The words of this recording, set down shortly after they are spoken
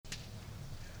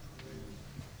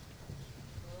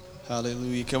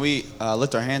Hallelujah. Can we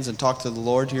lift our hands and talk to the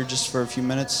Lord here just for a few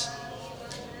minutes?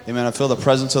 Amen. I feel the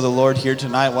presence of the Lord here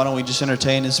tonight. Why don't we just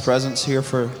entertain His presence here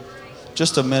for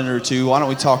just a minute or two? Why don't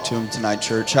we talk to Him tonight,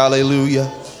 church?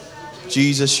 Hallelujah.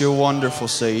 Jesus, you're wonderful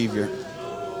Savior.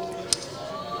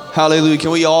 Hallelujah.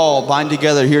 Can we all bind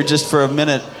together here just for a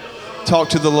minute? Talk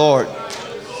to the Lord.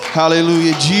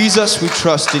 Hallelujah. Jesus, we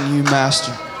trust in you,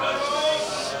 Master.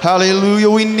 Hallelujah.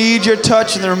 We need your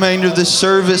touch in the remainder of this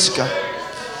service, God.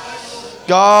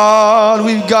 God,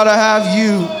 we've got to have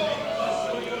you.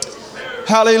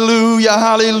 Hallelujah,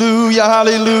 hallelujah,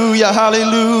 hallelujah,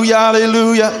 hallelujah,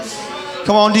 hallelujah.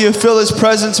 Come on, do you feel His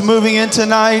presence moving in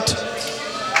tonight?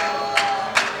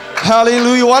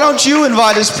 Hallelujah. Why don't you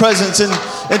invite His presence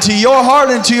into your heart,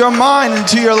 into your mind,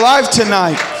 into your life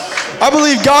tonight? I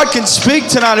believe God can speak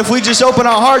tonight if we just open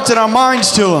our hearts and our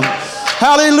minds to Him.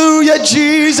 Hallelujah,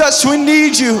 Jesus, we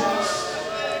need you.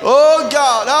 Oh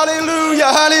God, hallelujah,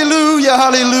 hallelujah,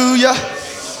 hallelujah.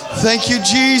 Thank you,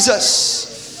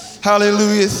 Jesus.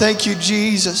 Hallelujah, thank you,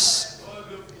 Jesus.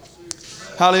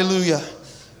 Hallelujah.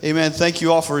 Amen. Thank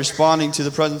you all for responding to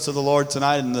the presence of the Lord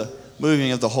tonight and the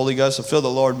moving of the Holy Ghost. I feel the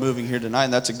Lord moving here tonight,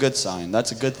 and that's a good sign.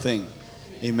 That's a good thing.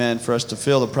 Amen. For us to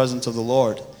feel the presence of the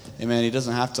Lord. Amen. He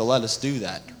doesn't have to let us do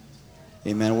that.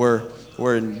 Amen. We're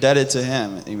indebted to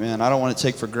Him. Amen. I don't want to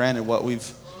take for granted what we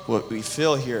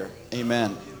feel here.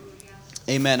 Amen.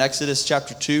 Amen. Exodus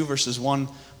chapter 2, verses 1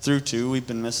 through 2. We've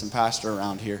been missing Pastor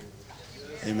around here.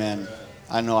 Amen.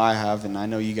 I know I have, and I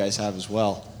know you guys have as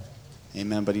well.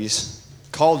 Amen. But he's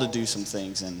called to do some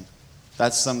things, and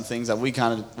that's some things that we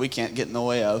can't get in the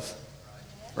way of.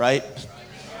 Right?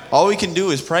 All we can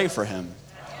do is pray for him.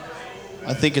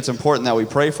 I think it's important that we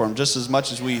pray for him just as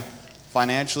much as we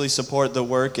financially support the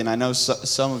work, and I know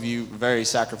some of you very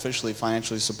sacrificially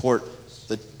financially support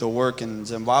the work in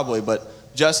Zimbabwe, but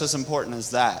just as important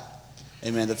as that,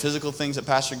 amen, the physical things that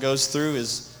Pastor goes through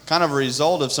is kind of a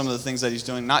result of some of the things that he's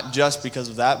doing, not just because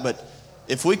of that, but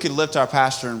if we could lift our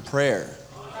pastor in prayer,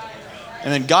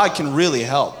 and then God can really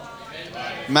help.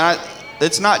 Man,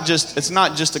 it's not just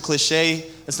a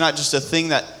cliche, it's not just a thing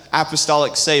that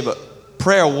apostolics say, but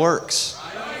prayer works.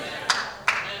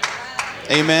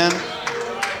 Amen.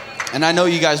 And I know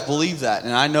you guys believe that,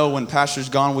 and I know when Pastor's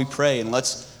gone, we pray, and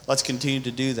let's continue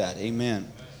to do that. Amen.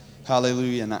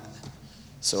 Hallelujah.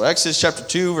 So Exodus chapter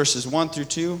 2, verses 1 through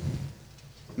 2.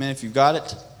 Amen. If you've got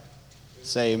it,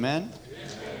 say amen.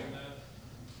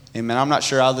 Amen. I'm not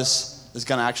sure how this is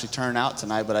going to actually turn out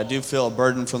tonight, but I do feel a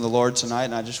burden from the Lord tonight,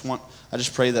 and I just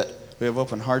pray that we have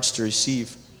open hearts to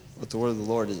receive what the word of the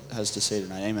Lord has to say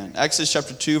tonight. Amen. Exodus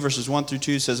chapter 2, verses 1 through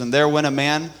 2 says, "And there went a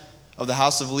man of the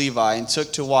house of Levi, and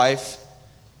took to wife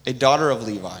a daughter of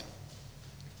Levi.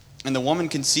 And the woman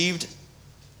conceived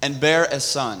and bare a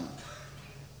son."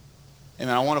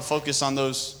 Amen. I want to focus on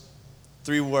those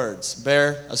three words.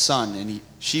 Bear a son. And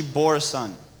she bore a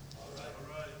son.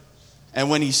 And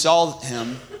when he saw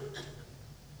him,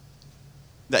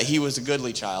 that he was a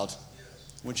goodly child.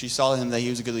 When she saw him that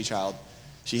he was a goodly child,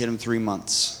 she hid him 3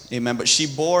 months. Amen. But she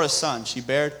bore a son. She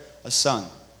bared a son.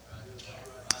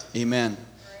 Amen.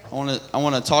 I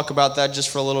want to talk about that just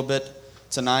for a little bit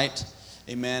tonight.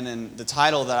 Amen. And the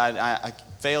title that I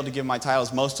fail to give my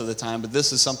titles most of the time, but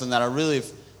this is something that I really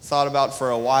have thought about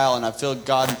for a while, and I feel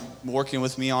God working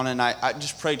with me on it. And I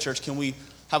just pray, church, can we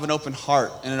have an open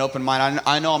heart and an open mind?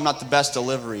 I know I'm not the best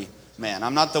delivery man.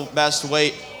 I'm not the best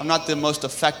way. I'm not the most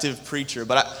effective preacher,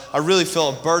 but I really feel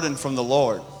a burden from the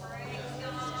Lord.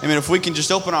 I mean, if we can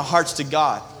just open our hearts to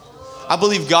God, I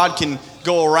believe God can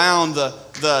go around the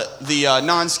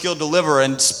non-skilled deliverer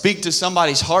and speak to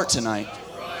somebody's heart tonight.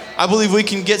 I believe we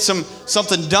can get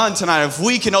something done tonight if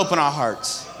we can open our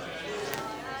hearts.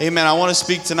 Amen. I want to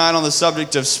speak tonight on the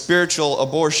subject of spiritual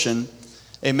abortion.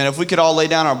 Amen. If we could all lay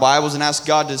down our Bibles and ask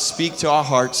God to speak to our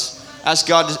hearts. Ask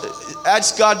God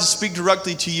to speak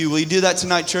directly to you. Will you do that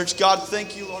tonight, church? God,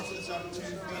 thank you, Lord, for this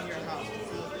opportunity to be in your house.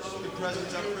 For your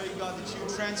presence, I pray, God, that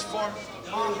you transform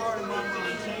my heart and my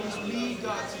mind. Change me,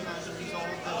 God, tonight as a result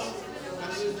of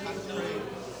this. I pray.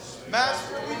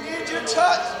 Master, we need your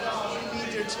touch. We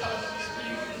need your touch.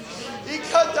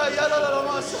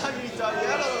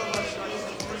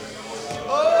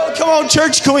 Oh, come on,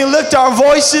 church. Can we lift our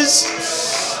voices?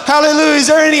 Hallelujah. Is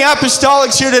there any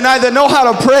apostolics here tonight that know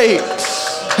how to pray?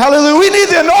 Hallelujah. We need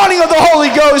the anointing of the Holy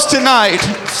Ghost tonight.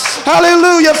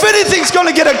 Hallelujah. If anything's going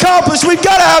to get accomplished, we've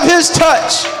got to have His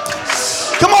touch.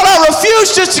 Come on, I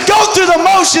refuse just to go through the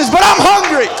motions, but I'm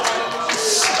hungry.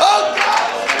 Oh,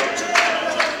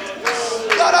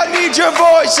 God, I need your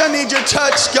voice. I need your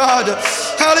touch, God.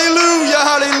 Hallelujah,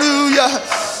 hallelujah,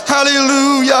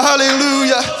 hallelujah,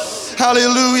 hallelujah,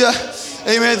 hallelujah.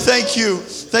 Amen. Thank you.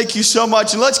 Thank you so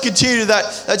much. And let's continue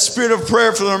that spirit of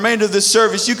prayer for the remainder of this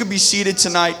service. You can be seated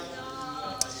tonight.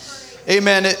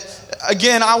 Amen.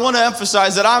 Again, I want to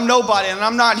emphasize that I'm nobody, and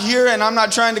I'm not here, and I'm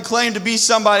not trying to claim to be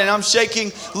somebody, and I'm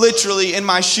shaking literally in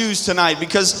my shoes tonight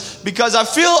because I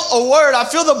feel a word. I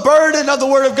feel the burden of the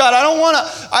Word of God. I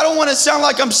don't want to sound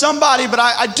like I'm somebody, but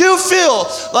I do feel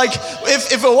like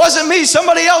if it wasn't me,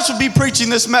 somebody else would be preaching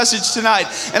this message tonight.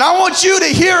 And I want you to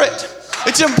hear it.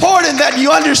 It's important that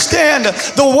you understand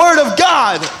the Word of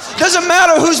God. It doesn't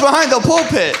matter who's behind the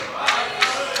pulpit.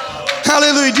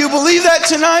 Hallelujah. Do you believe that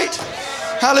tonight?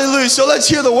 Hallelujah. So let's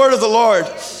hear the word of the Lord.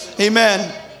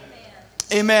 Amen.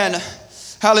 Amen.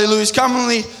 Hallelujah. It's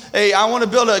commonly, I want to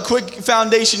build a quick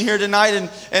foundation here tonight, and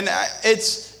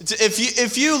it's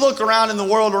if you look around in the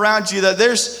world around you,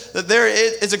 there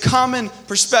is a common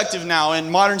perspective now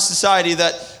in modern society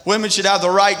that women should have the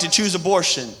right to choose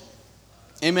abortion.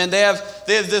 Amen. They have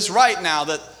this right now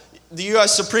that the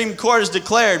U.S. Supreme Court has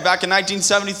declared back in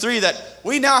 1973 that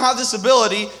we now have this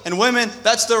ability, and women,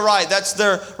 that's their right. That's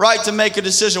their right to make a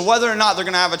decision whether or not they're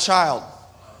going to have a child.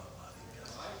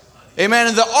 Amen.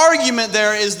 And the argument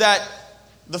there is that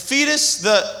the fetus,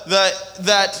 that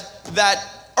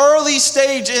early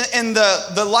stage in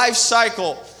the life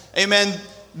cycle, amen,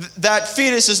 that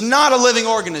fetus is not a living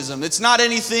organism. It's not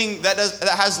anything that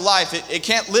has life. It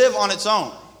can't live on its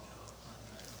own.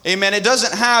 Amen. It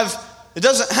doesn't have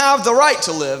the right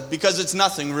to live because it's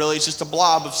nothing really. It's just a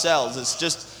blob of cells. It's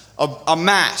just a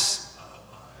mass.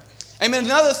 Amen.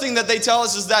 Another thing that they tell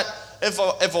us is that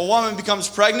if a woman becomes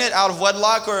pregnant out of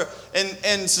wedlock, or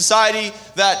in society,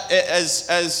 that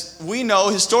as we know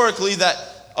historically, that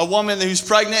a woman who's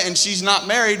pregnant and she's not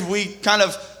married, we kind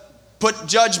of put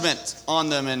judgment on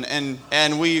them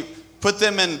and we put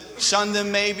them and shun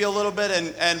them maybe a little bit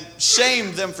and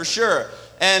shame them for sure.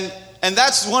 And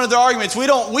that's one of their arguments.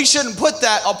 We shouldn't put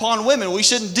that upon women. We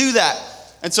shouldn't do that.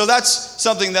 And so that's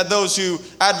something that those who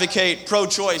advocate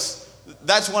pro-choice,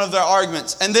 that's one of their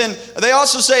arguments. And then they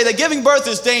also say that giving birth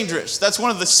is dangerous. That's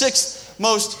one of the sixth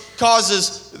most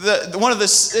causes,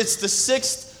 it's the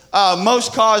sixth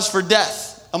most cause for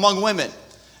death among women.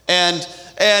 And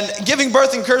giving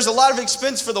birth incurs a lot of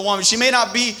expense for the woman. She may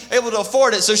not be able to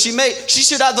afford it, so she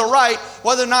should have the right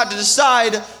whether or not to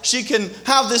decide she can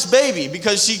have this baby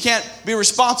because she can't be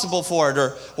responsible for it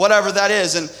or whatever that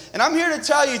is. And I'm here to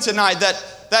tell you tonight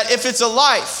that if it's a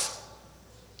life,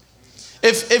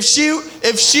 if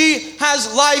she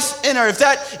has life in her, if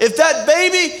that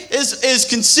baby is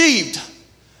conceived,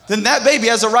 then that baby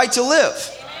has a right to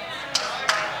live.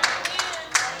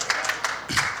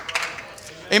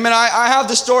 Amen. I have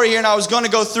the story here, and I was going to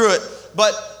go through it,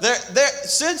 but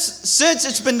since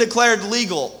it's been declared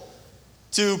legal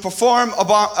to perform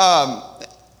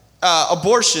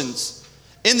abortions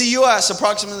in the U.S.,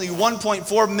 approximately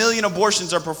 1.4 million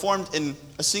abortions are performed in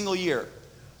a single year.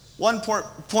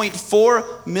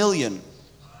 1.4 million.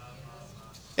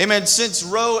 Amen. Since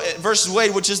Roe versus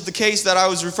Wade, which is the case that I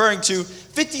was referring to,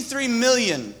 53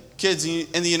 million kids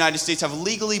in the United States have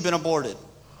legally been aborted.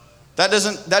 That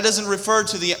doesn't refer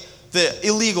to the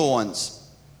illegal ones.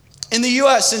 In the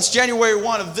U.S., since January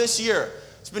 1 of this year,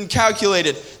 it's been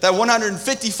calculated that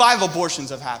 155 abortions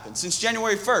have happened since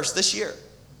January 1st this year.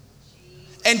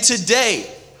 And today,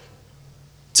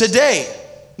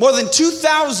 more than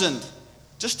 2,000,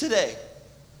 just today,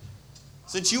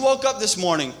 since you woke up this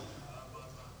morning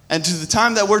and to the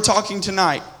time that we're talking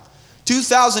tonight,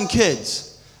 2,000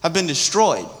 kids have been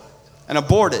destroyed and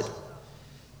aborted.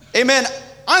 Amen.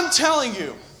 I'm telling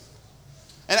you,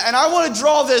 and I want to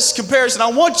draw this comparison.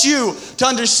 I want you to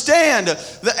understand,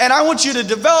 and I want you to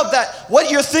develop what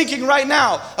you're thinking right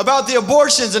now about the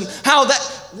abortions and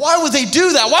why would they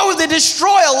do that? Why would they destroy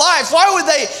a life? Why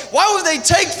would they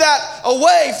take that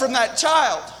away from that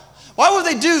child? Why would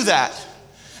they do that?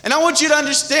 And I want you to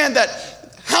understand that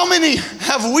how many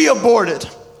have we aborted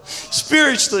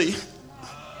spiritually?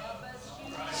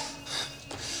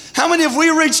 How many have we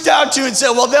reached out to and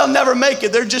said, well, they'll never make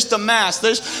it. They're just a mass.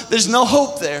 There's no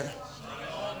hope there.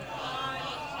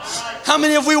 How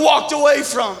many have we walked away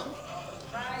from?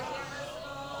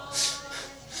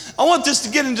 I want this to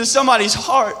get into somebody's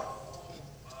heart.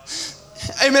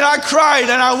 Amen. I cried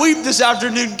and I weep this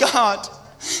afternoon. God,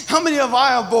 how many have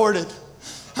I aborted?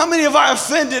 How many have I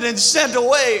offended and sent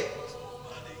away?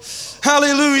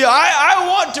 Hallelujah. I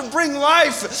want to bring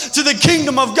life to the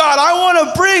kingdom of God. I want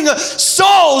to bring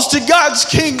souls to God's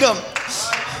kingdom.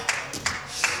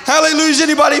 Hallelujah. Does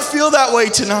anybody feel that way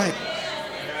tonight?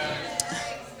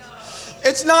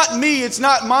 It's not me.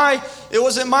 It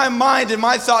wasn't my mind and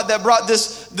my thought that brought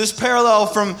this this parallel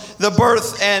from the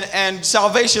birth and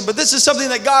salvation, but this is something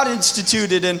that God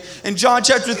instituted. In John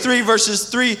chapter 3, verses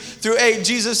 3 through 8,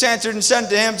 Jesus answered and said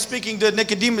to him, speaking to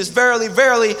Nicodemus, "Verily,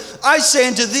 verily, I say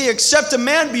unto thee, except a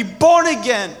man be born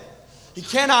again, he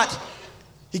cannot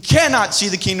see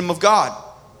the kingdom of God."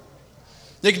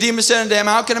 Nicodemus said unto him,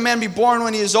 "How can a man be born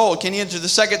when he is old? Can he enter the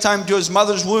second time into his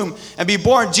mother's womb and be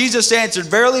born?" Jesus answered,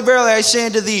 "Verily, verily, I say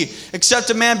unto thee,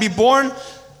 except a man be born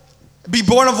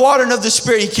of water and of the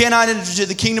Spirit, he cannot enter into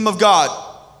the kingdom of God.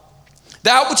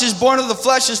 That which is born of the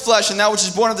flesh is flesh, and that which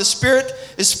is born of the Spirit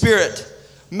is spirit.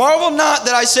 Marvel not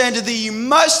that I say unto thee, you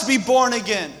must be born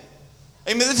again."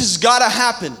 Amen. This has got to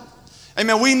happen.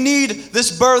 Amen. We need this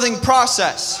birthing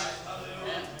process.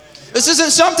 This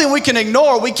isn't something we can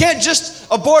ignore. We can't just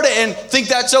abort it and think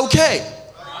that's okay.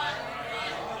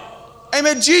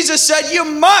 Amen. Jesus said you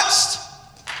must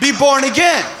be born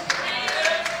again.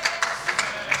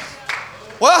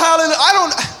 Well, hallelujah.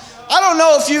 I don't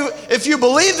know if you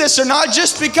believe this or not,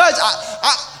 just because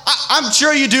I'm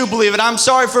sure you do believe it. I'm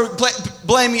sorry for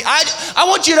blaming. I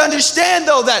want you to understand,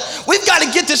 though, that we've got to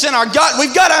get this in our gut.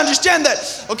 We've got to understand that,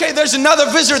 okay, there's another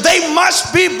visitor. They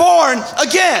must be born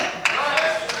again.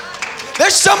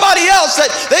 There's somebody else that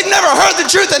they've never heard the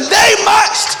truth, and they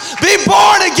must be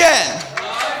born again.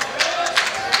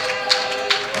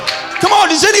 Come on,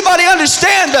 does anybody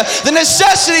understand the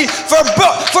necessity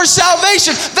for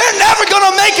salvation? They're never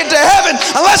going to make it to heaven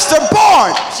unless they're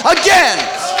born again.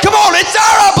 Come on, it's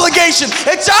our obligation.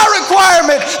 It's our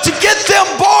requirement to get them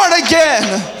born again.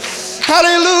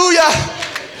 Hallelujah.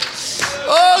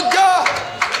 Oh, God.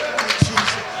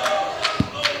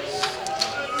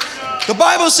 The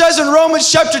Bible says in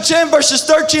Romans chapter 10, verses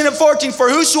 13 and 14, "For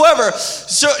whosoever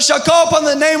shall call upon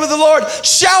the name of the Lord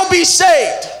shall be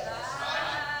saved."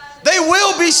 They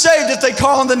will be saved if they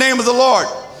call on the name of the Lord.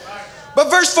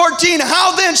 But verse 14,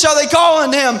 "How then shall they call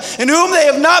on him in whom they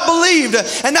have not believed?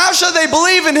 And how shall they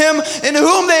believe in him in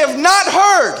whom they have not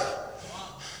heard?"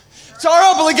 It's our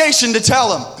obligation to tell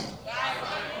them.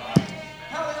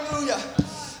 Hallelujah.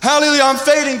 Hallelujah. I'm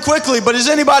fading quickly, but is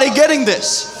anybody getting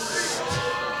this?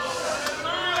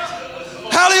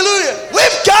 Hallelujah.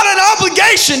 We've got an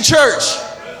obligation, church.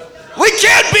 We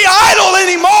can't be idle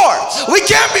anymore. We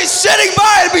can't be sitting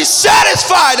by and be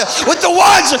satisfied with the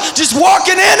ones just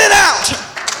walking in and out.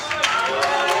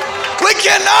 We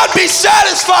cannot be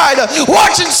satisfied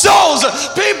watching souls,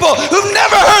 people who've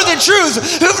never heard the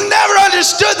truth, who've never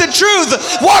understood the truth,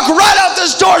 walk right out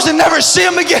those doors and never see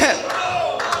them again.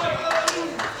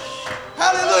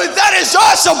 Hallelujah. That is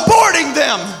us aborting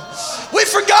them. We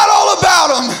forgot all about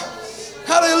them.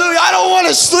 Hallelujah. I don't want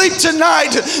to sleep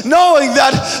tonight knowing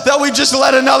that we just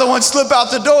let another one slip out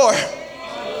the door.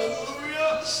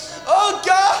 Oh,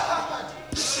 God.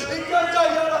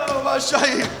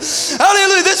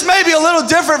 Hallelujah. This may be a little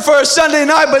different for a Sunday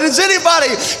night, but is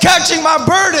anybody catching my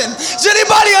burden? Is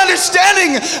anybody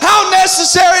understanding how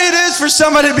necessary it is for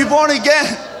somebody to be born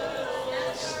again?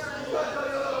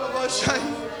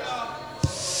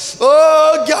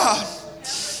 Oh, God.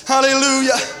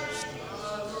 Hallelujah.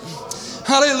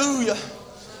 Hallelujah.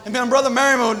 Amen. Brother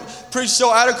Merriman preached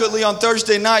so adequately on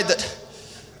Thursday night that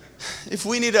if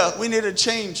we need to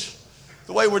change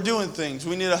the way we're doing things,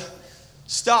 we need to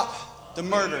stop the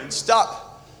murder and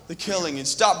stop the killing and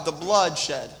stop the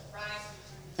bloodshed.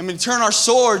 I mean, turn our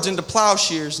swords into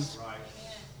plowshares and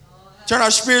turn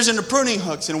our spears into pruning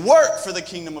hooks and work for the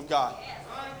kingdom of God.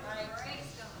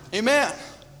 Amen.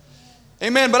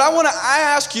 Amen. But I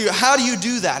ask you, how do you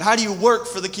do that? How do you work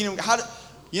for the kingdom?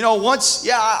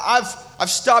 I've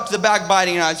stopped the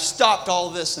backbiting and I've stopped all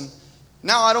this, and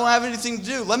now I don't have anything to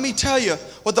do. Let me tell you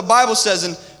what the Bible says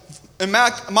in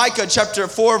Micah chapter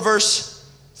 4, verse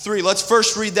 3. Let's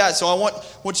first read that. So I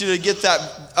want you to get that.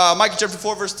 Micah chapter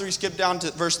 4, verse 3, skip down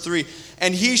to verse 3.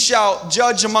 "And he shall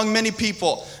judge among many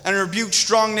people and rebuke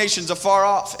strong nations afar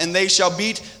off, and they shall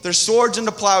beat their swords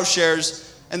into plowshares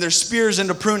and their spears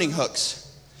into pruning hooks.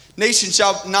 Nation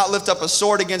shall not lift up a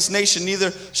sword against nation,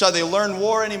 neither shall they learn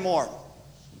war anymore."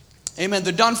 Amen.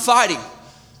 They're done fighting.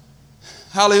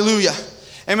 Hallelujah.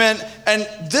 Amen. And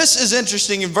this is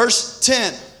interesting in verse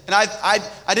 10. And I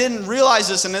didn't realize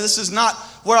this, and this is not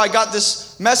where I got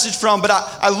this message from, but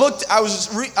I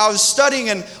was studying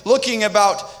and looking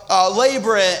about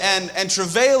labor and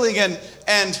travailing,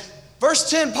 and verse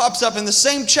 10 pops up in the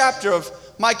same chapter of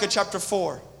Micah chapter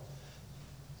 4.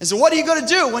 And so what are you going to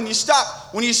do when you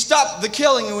stop the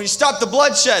killing and when you stop the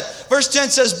bloodshed? Verse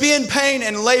 10 says, "Be in pain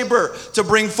and labor to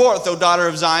bring forth, O daughter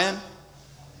of Zion."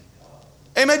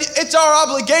 Amen. It's our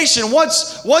obligation.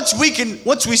 Once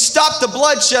we stop the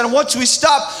bloodshed, and once we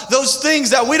stop those things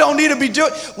that we don't need to be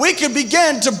doing, we can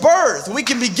begin to birth. We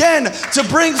can begin to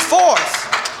bring forth.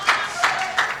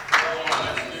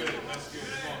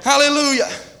 Hallelujah.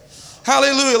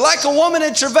 Hallelujah. Like a woman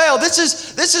in travail.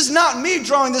 This is not me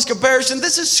drawing this comparison.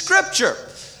 This is scripture.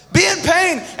 Be in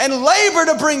pain and labor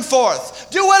to bring forth.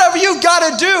 Do whatever you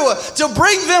got to do to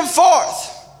bring them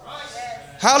forth.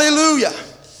 Hallelujah.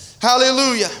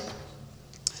 Hallelujah.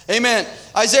 Amen.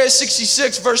 Isaiah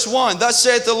 66 verse 1. Thus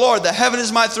saith the Lord, the heaven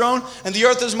is my throne and the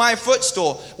earth is my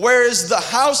footstool. Where is the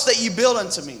house that you build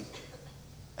unto me?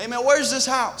 Amen. Where's this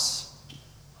house?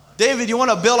 David, you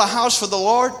want to build a house for the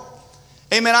Lord?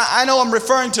 Amen. I know I'm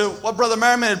referring to what Brother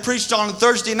Merriman had preached on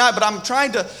Thursday night, but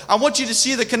I want you to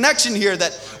see the connection here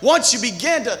that once you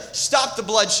begin to stop the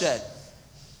bloodshed,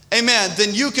 amen,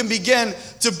 then you can begin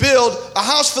to build a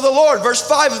house for the Lord. Verse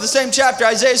 5 of the same chapter,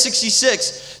 Isaiah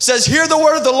 66, says, hear the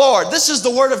word of the Lord. This is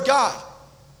the word of God.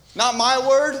 Not my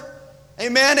word.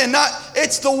 Amen.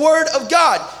 It's the word of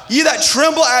God. Ye that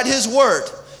tremble at his word.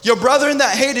 Your brethren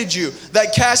that hated you,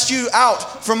 that cast you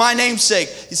out for my name's sake.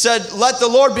 He said, let the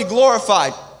Lord be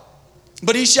glorified.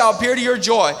 But he shall appear to your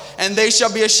joy, and they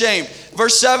shall be ashamed.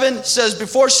 Verse 7 says,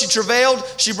 before she travailed,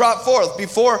 she brought forth.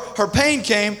 Before her pain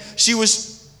came, she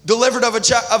was delivered of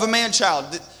a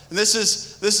man-child. And this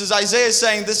is Isaiah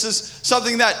saying this is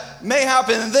something that may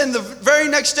happen. And then the very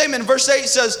next statement in verse 8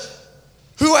 says,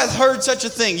 who hath heard such a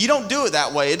thing? You don't do it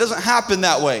that way. It doesn't happen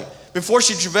that way. Before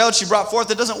she travailed, she brought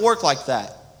forth. It doesn't work like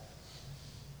that.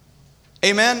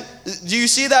 Amen. Do you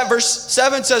see that? Verse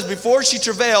 7 says, before she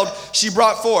travailed, she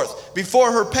brought forth.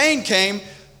 Before her pain came,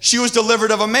 she was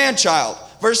delivered of a man-child.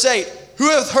 Verse 8,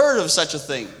 who hath heard of such a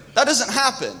thing? That doesn't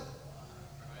happen.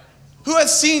 Who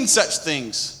hath seen such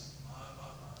things?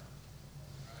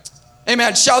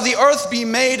 Amen. Shall the earth be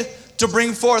made to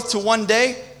bring forth to one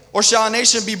day? Or shall a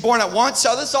nation be born at once?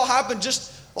 Shall this all happen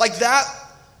just like that?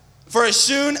 For as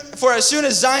soon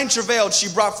as Zion travailed, she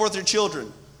brought forth her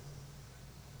children.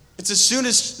 It's as soon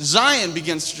as Zion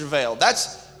begins to travail.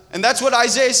 That's what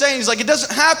Isaiah is saying. He's like, it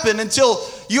doesn't happen until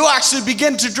you actually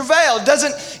begin to travail.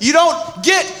 You don't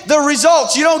get the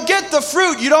results. You don't get the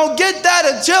fruit. You don't get that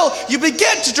until you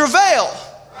begin to travail.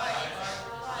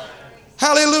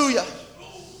 Hallelujah.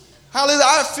 Hallelujah.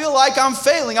 I feel like I'm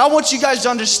failing. I want you guys to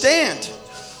understand.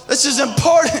 This is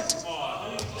important.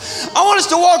 I want us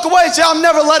to walk away and say, I'll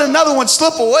never let another one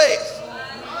slip away.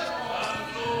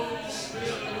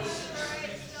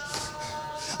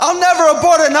 I'll never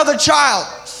abort another child.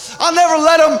 I'll never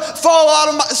let them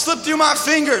slip through my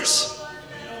fingers.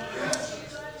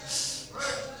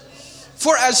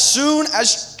 For as soon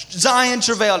as Zion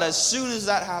travailed, as soon as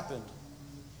that happened,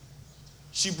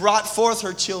 she brought forth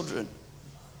her children.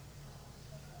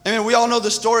 I mean, we all know the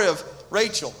story of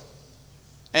Rachel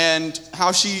and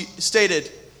how she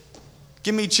stated,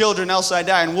 give me children else I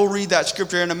die. And we'll read that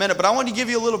scripture in a minute. But I want to give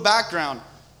you a little background.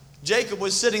 Jacob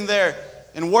was sitting there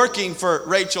and working for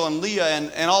Rachel and Leah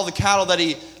and all the cattle that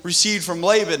he received from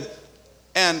Laban.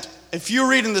 And if you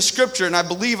read in the scripture, and I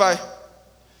believe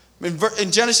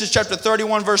in Genesis chapter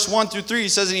 31, verse 1 through 3, he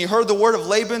says, and he heard the word of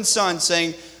Laban's son,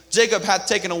 saying, Jacob hath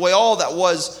taken away all that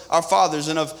was our father's,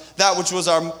 and of that which was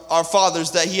our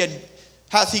father's, that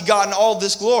hath he gotten all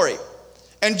this glory.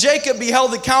 And Jacob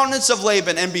beheld the countenance of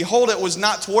Laban, and behold, it was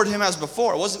not toward him as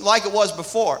before. It wasn't like it was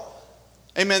before.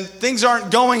 Amen. Things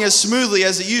aren't going as smoothly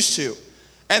as it used to.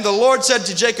 And the Lord said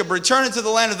to Jacob, return into the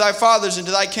land of thy fathers and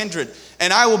to thy kindred,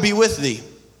 and I will be with thee.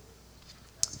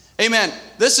 Amen.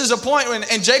 This is a point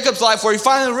in Jacob's life where he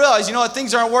finally realized,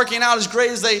 things aren't working out as great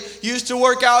as they used to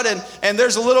work out, and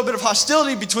there's a little bit of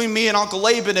hostility between me and Uncle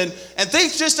Laban, and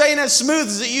things just ain't as smooth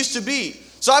as it used to be.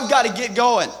 So I've got to get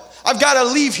going. I've got to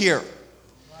leave here.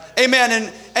 Amen.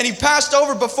 And he passed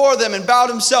over before them and bowed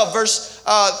himself.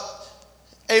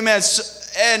 Amen.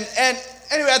 And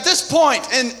anyway, at this point,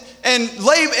 and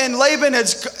Laban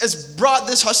has brought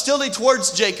this hostility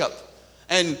towards Jacob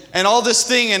and all this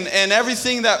thing and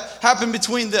everything that happened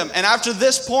between them. And after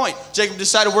this point, Jacob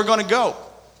decided we're going to go.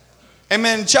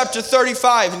 Amen. Chapter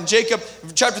 35, and Jacob,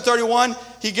 chapter 31,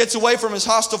 he gets away from his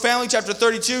hostile family. Chapter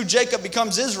 32, Jacob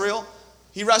becomes Israel.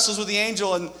 He wrestles with the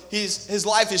angel and his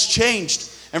life is changed.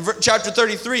 And chapter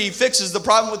 33, he fixes the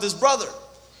problem with his brother,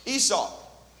 Esau.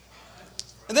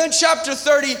 And then chapter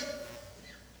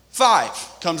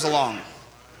 35 comes along.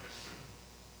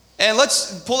 And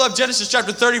let's pull up Genesis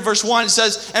chapter 30, verse 1. It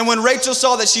says, and when Rachel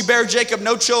saw that she bare Jacob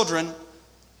no children,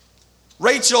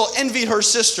 Rachel envied her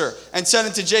sister and said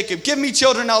unto Jacob, give me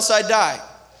children else I die.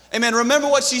 Amen. Remember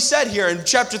what she said here in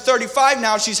chapter 35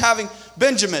 now, she's having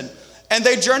Benjamin. And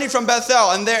they journeyed from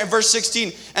Bethel, and there, verse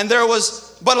 16, and there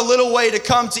was but a little way to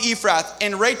come to Ephrath,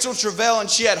 and Rachel travailed, and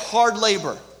she had hard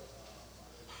labor.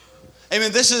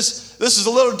 Amen. This is a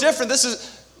little different. This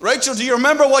is, Rachel, do you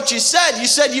remember what you said? You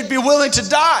said you'd be willing to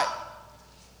die.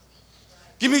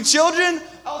 Give me children,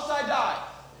 else I die.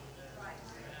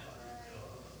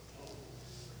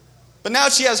 But now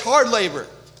she has hard labor.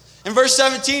 And verse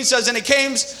 17 says, and it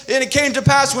came to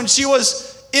pass when she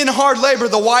was in hard labor,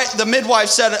 the midwife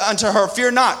said unto her,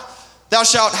 fear not, thou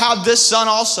shalt have this son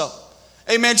also.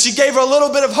 Amen. She gave her a little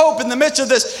bit of hope in the midst of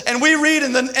this. And we read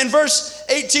in verse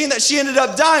 18 that she ended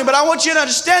up dying. But I want you to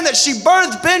understand that she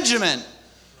birthed Benjamin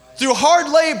through hard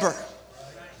labor.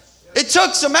 It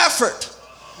took some effort.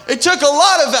 It took a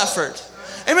lot of effort.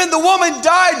 Amen. The woman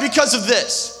died because of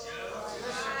this.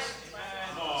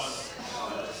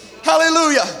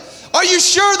 Hallelujah. Are you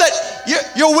sure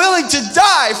that you're willing to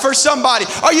die for somebody?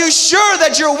 Are you sure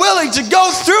that you're willing to go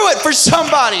through it for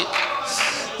somebody?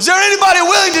 Is there anybody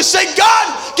willing to say, God,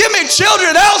 give me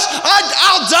children, else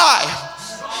I'll die?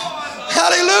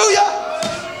 Hallelujah.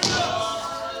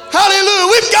 Hallelujah.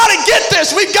 We've got to get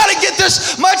this. We've got to get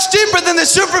this much deeper than the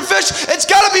superficial. It's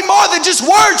got to be more than just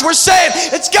words we're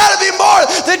saying. It's got to be more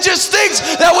than just things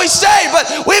that we say, but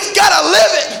we've got to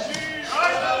live it.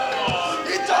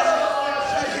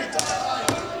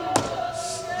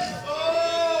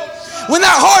 When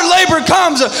that hard labor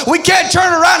comes, we can't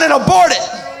turn around and abort it.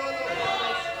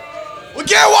 We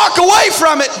can't walk away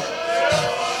from it.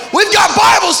 We've got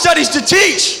Bible studies to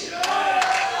teach.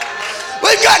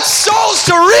 We've got souls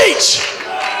to reach.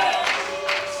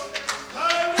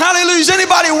 Hallelujah. Is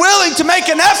anybody willing to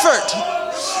make an effort?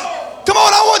 Come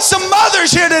on, I want some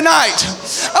mothers here tonight.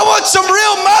 I want some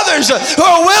real mothers who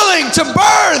are willing to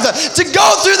birth, to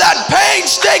go through that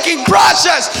painstaking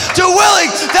process, that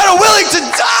are willing to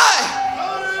die.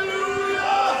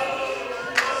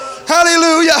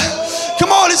 Hallelujah.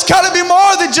 Come on, it's got to be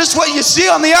more than just what you see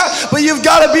on the eye, but you've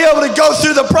got to be able to go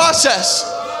through the process.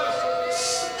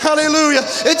 Hallelujah.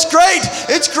 It's great.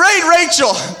 It's great,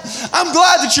 Rachel. I'm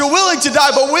glad that you're willing to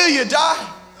die, but will you die?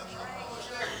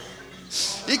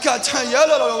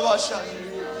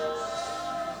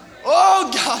 Oh,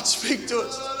 God, speak to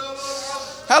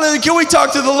us. Hallelujah. Can we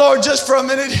talk to the Lord just for a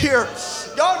minute here?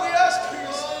 God, we ask you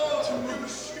to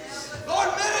move. Lord,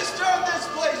 minister in this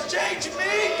place. Change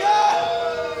me,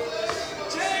 God.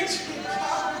 Change me,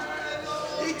 God.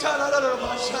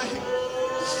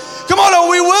 Come on, are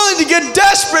we willing to get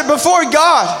desperate before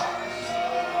God?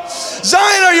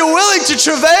 Zion, are you willing to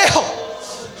travail?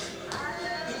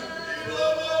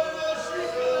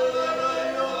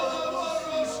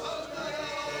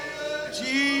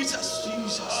 Jesus.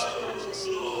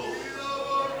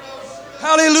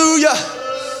 Hallelujah.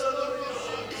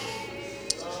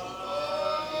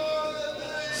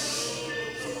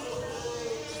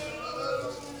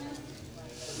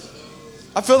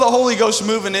 I feel the Holy Ghost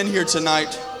moving in here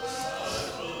tonight.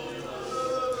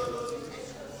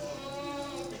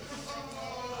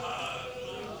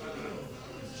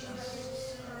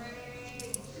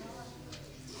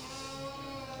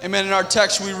 Amen. In our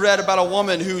text, we read about a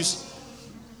woman who's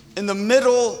in the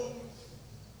middle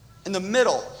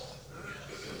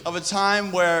of a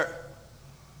time where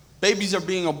babies are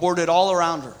being aborted all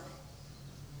around her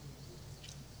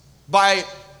by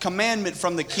commandment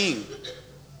from the king.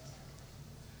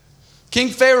 King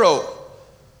Pharaoh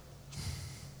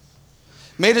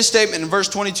made a statement in verse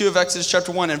 22 of Exodus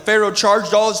chapter 1. And Pharaoh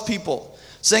charged all his people,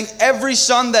 saying, every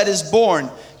son that is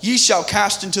born ye shall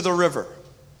cast into the river,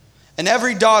 and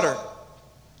every daughter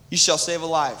ye shall save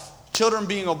alive. Children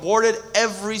being aborted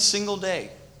every single day.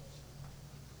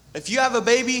 If you have a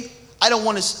baby, I don't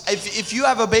want to. If you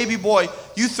have a baby boy,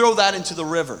 you throw that into the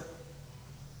river.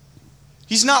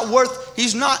 He's not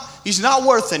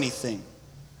worth anything.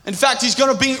 In fact, he's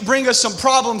going to bring us some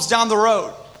problems down the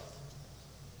road.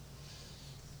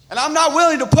 And I'm not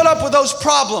willing to put up with those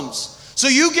problems. So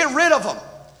you get rid of them.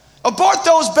 Abort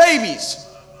those babies.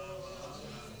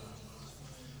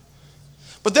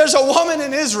 But there's a woman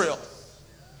in Israel.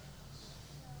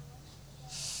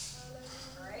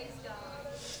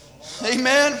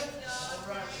 Amen.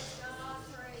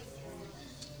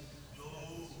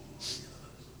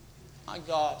 My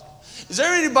God. Is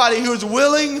there anybody who is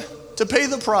willing to pay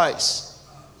the price?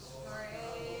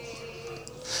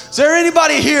 Is there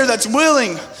anybody here that's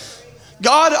willing?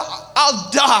 God,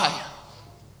 I'll die.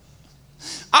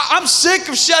 I'm sick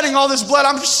of shedding all this blood.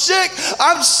 I'm sick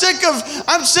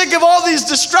of all these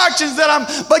distractions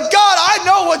but God, I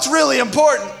know what's really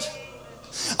important.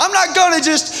 I'm not going to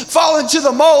just fall into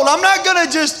the mold. I'm not going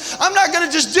to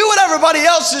just do what everybody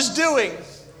else is doing.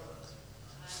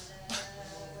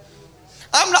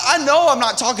 I know I'm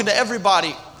not talking to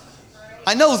everybody.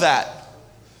 I know that.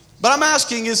 But I'm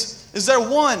asking, is there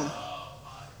one?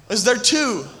 Is there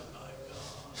two?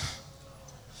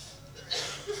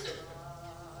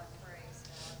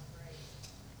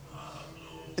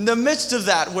 In the midst of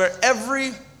that, where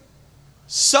every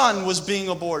son was being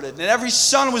aborted and every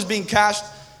son was being cast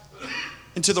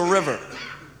into the river,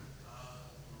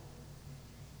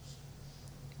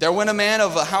 there went a man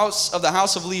of the house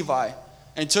of Levi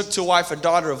and took to wife a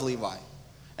daughter of Levi.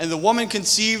 And the woman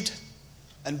conceived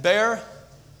and bare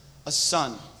a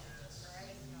son.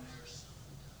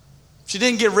 She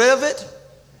didn't get rid of it.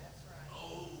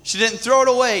 She didn't throw it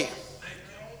away.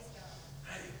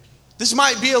 This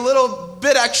might be a little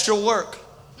bit extra work,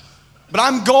 but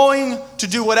I'm going to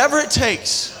do whatever it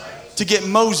takes to get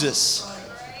Moses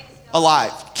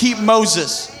alive. Keep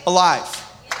Moses alive.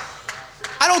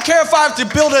 I don't care if I have to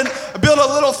build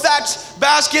a little thatch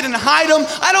basket and hide him.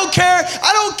 I don't care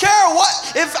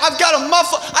what if I've got a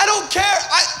muffler. I don't care.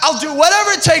 I'll do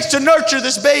whatever it takes to nurture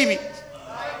this baby.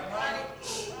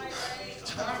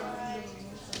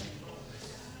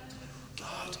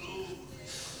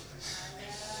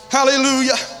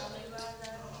 Hallelujah.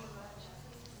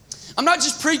 I'm not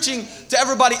just preaching to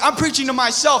everybody. I'm preaching to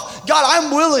myself. God,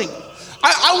 I'm willing.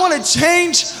 I want to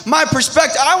change my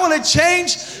perspective. I want to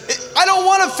change. I don't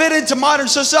want to fit into modern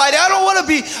society. I don't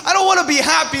want to be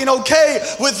happy and okay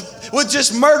with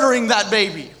just murdering that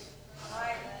baby.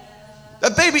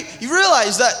 That baby, you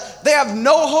realize that they have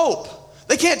no hope.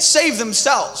 They can't save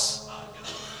themselves.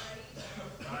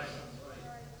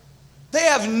 They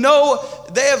have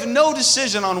no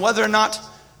decision on whether or not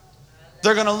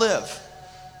they're going to live.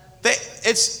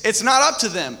 It's not up to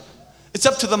them. It's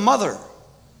up to the mother.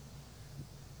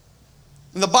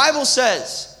 And the Bible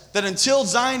says that until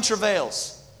Zion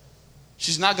travails,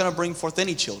 she's not going to bring forth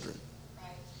any children.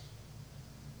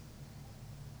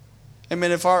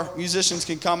 Amen. If our musicians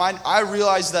can come, I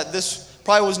realize that this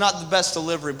probably was not the best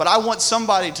delivery, but I want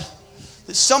somebody's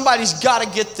got to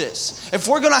get this. If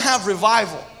we're going to have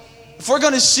revival, if we're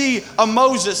going to see a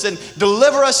Moses and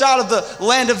deliver us out of the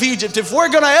land of Egypt, if we're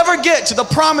going to ever get to the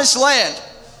promised land,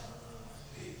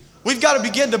 we've got to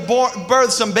begin to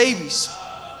birth some babies.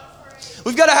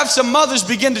 We've got to have some mothers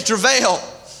begin to travail.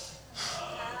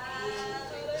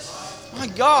 My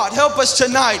God, help us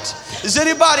tonight. Is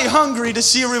anybody hungry to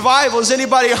see a revival? Is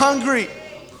anybody hungry?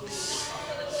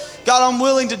 God, I'm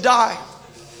willing to die.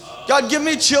 God, give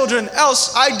me children,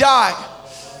 else I die.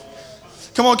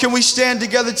 Come on, can we stand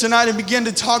together tonight and begin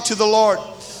to talk to the Lord?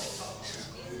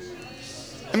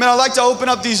 Amen. I'd like to open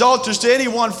up these altars to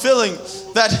anyone feeling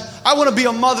that I want to be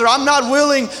a mother. I'm not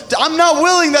willing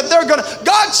that they're going to.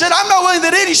 God said, I'm not willing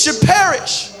that any should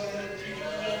perish.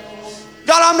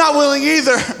 God, I'm not willing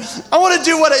either. I want to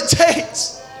do what it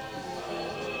takes.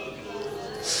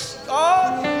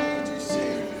 God.